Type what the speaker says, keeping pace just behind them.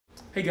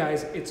Hey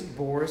guys, it's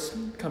Boris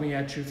coming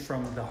at you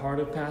from the heart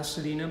of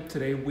Pasadena.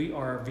 Today we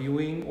are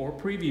viewing or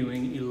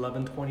previewing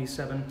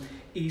 1127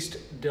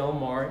 East Del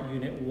Mar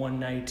Unit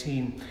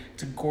 119.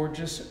 It's a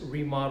gorgeous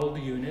remodeled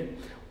unit.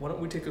 Why don't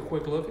we take a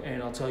quick look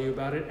and I'll tell you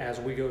about it as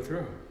we go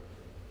through.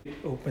 It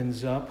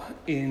opens up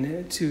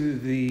into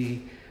the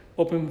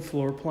open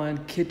floor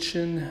plan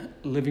kitchen,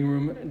 living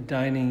room,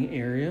 dining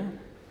area.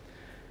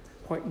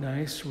 Quite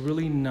nice,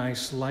 really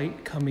nice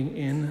light coming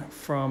in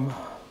from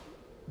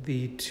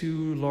the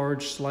two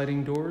large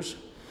sliding doors.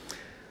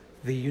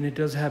 The unit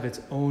does have its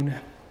own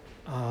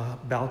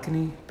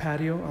balcony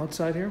patio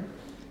outside here.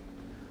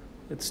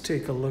 Let's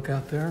take a look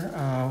out there.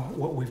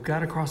 What we've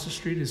got across the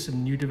street is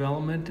some new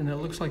development, and it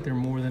looks like they're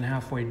more than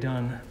halfway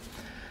done.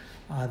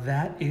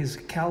 That is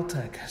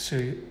Caltech.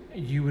 So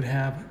you would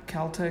have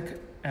Caltech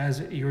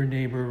as your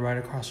neighbor right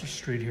across the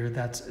street here.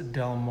 That's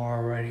Del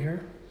Mar right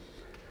here.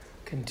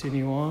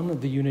 Continue on.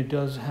 The unit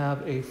does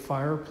have a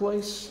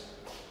fireplace.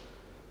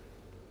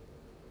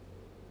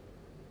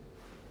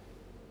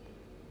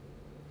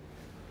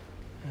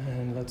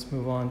 And let's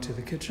move on to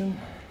the kitchen.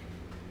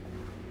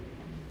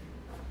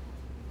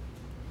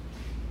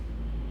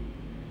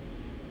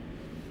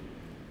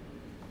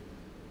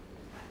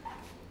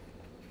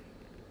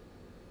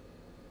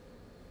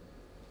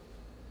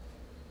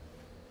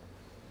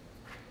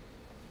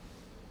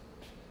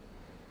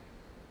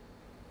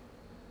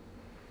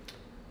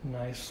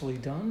 Nicely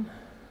done.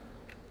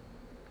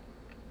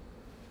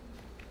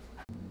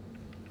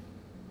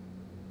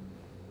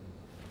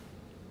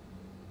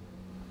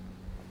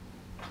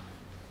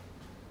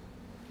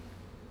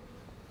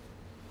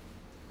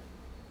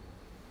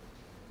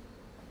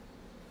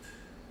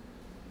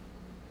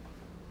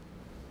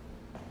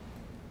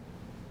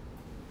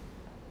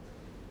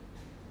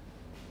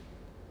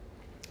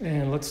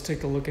 And let's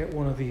take a look at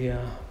one of the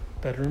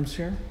bedrooms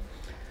here.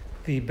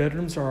 The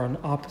bedrooms are on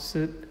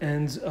opposite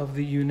ends of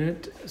the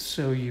unit.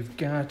 So you've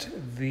got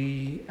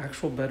the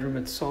actual bedroom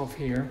itself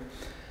here.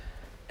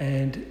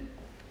 And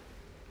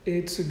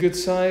it's a good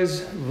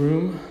size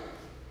room.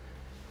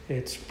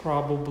 It's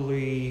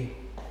probably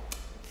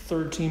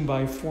 13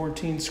 by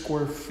 14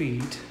 square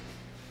feet.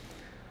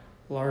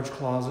 Large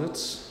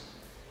closets.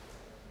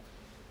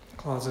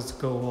 Closets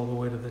go all the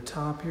way to the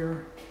top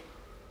here.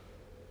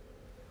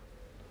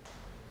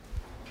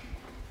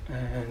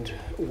 And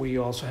we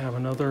also have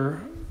another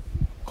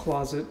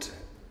closet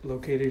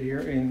located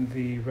here in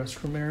the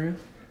restroom area.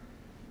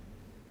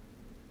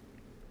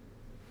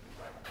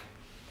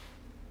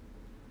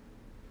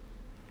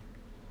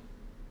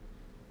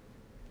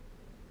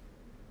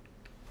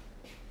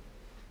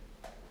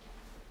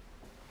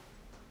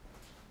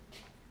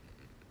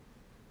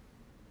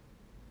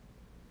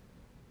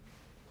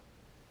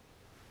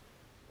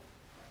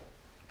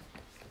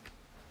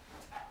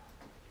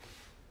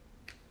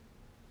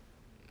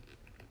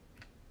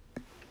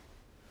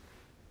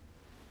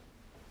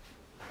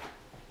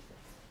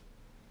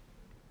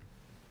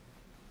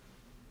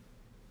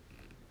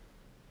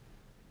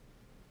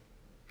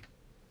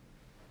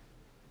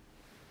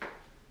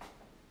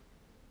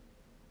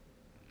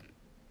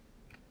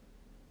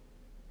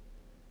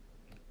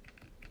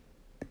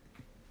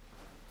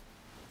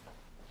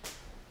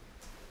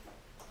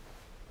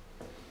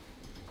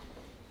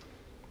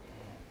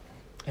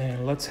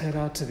 And let's head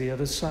out to the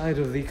other side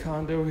of the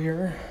condo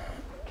here.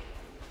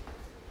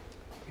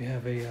 We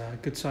have a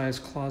good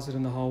sized closet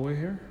in the hallway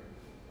here.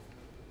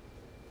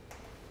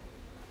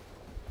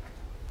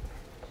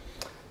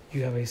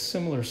 You have a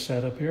similar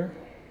setup here.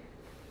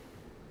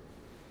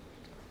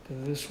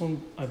 This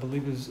one, I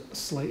believe, is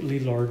slightly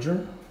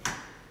larger.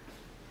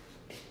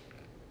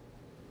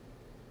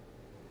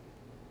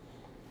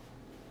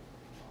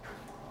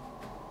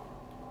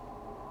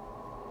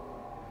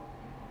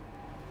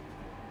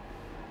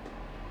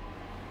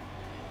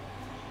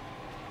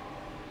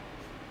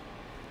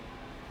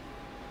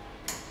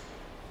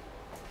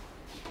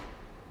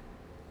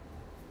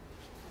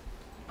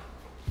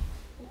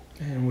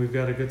 And we've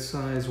got a good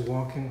size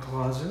walk-in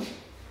closet.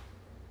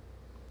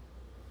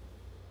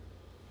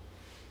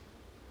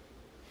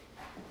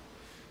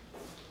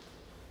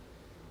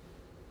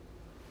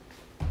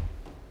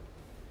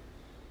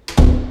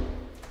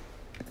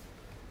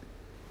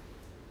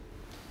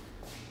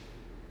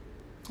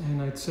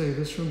 And I'd say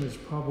this room is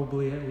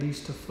probably at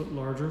least a foot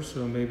larger,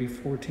 so maybe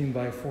 14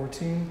 by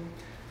 14.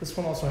 This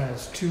one also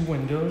has two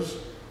windows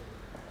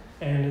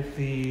and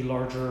the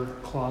larger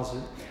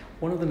closet.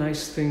 One of the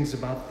nice things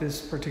about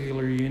this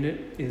particular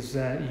unit is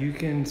that you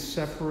can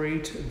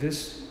separate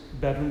this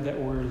bedroom that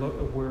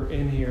we're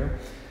in here,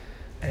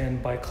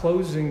 and by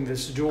closing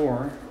this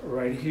door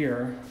right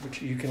here,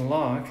 which you can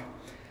lock,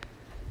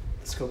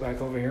 let's go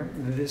back over here,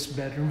 this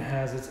bedroom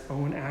has its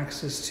own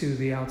access to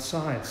the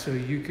outside. So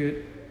you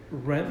could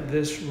rent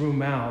this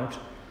room out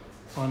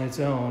on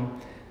its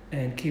own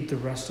and keep the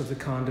rest of the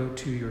condo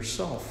to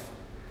yourself.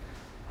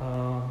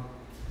 Kind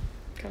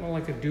of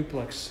like a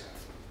duplex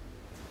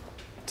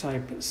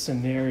type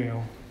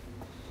scenario.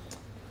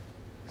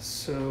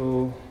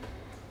 So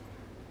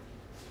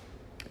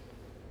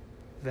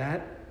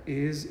that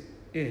is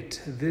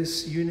it.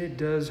 This unit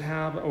does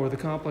have, or the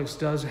complex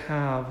does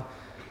have,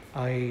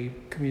 a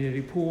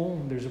community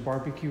pool. There's a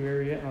barbecue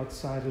area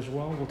outside as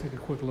well. We'll take a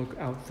quick look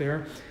out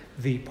there.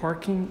 The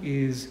parking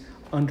is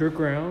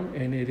underground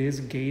and it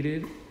is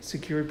gated,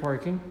 secured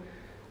parking.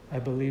 I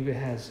believe it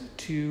has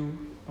two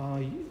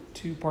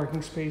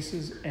parking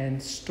spaces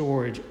and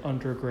storage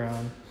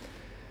underground.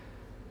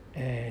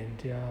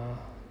 And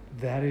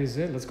that is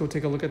it. Let's go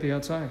take a look at the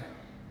outside.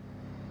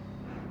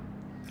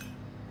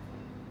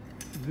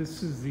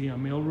 This is the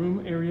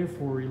mailroom area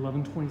for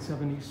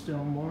 1127 East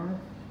Del Mar.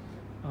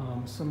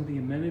 Some of the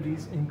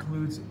amenities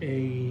includes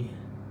a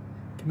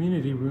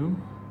community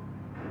room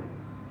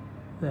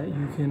that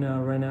you can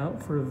rent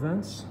out for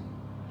events.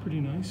 Pretty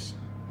nice.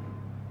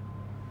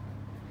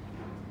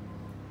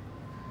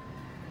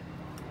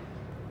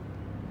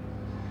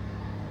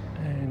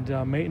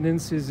 And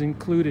maintenance is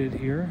included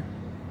here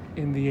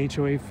in the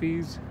HOA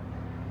fees.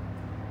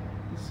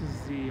 This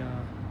is the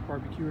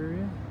barbecue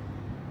area.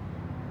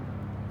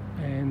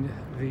 And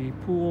the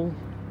pool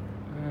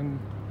and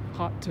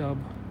hot tub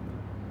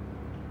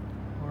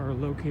are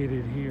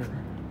located here.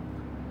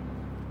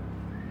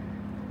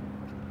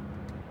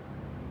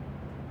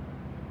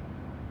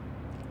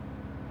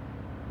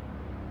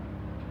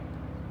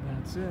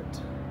 That's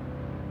it.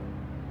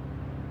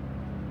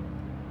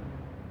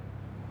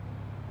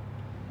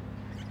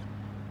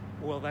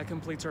 Well, that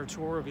completes our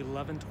tour of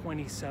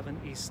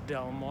 1127 East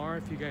Del Mar.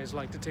 If you guys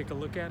like to take a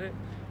look at it,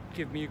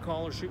 give me a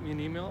call or shoot me an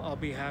email. I'll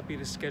be happy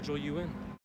to schedule you in.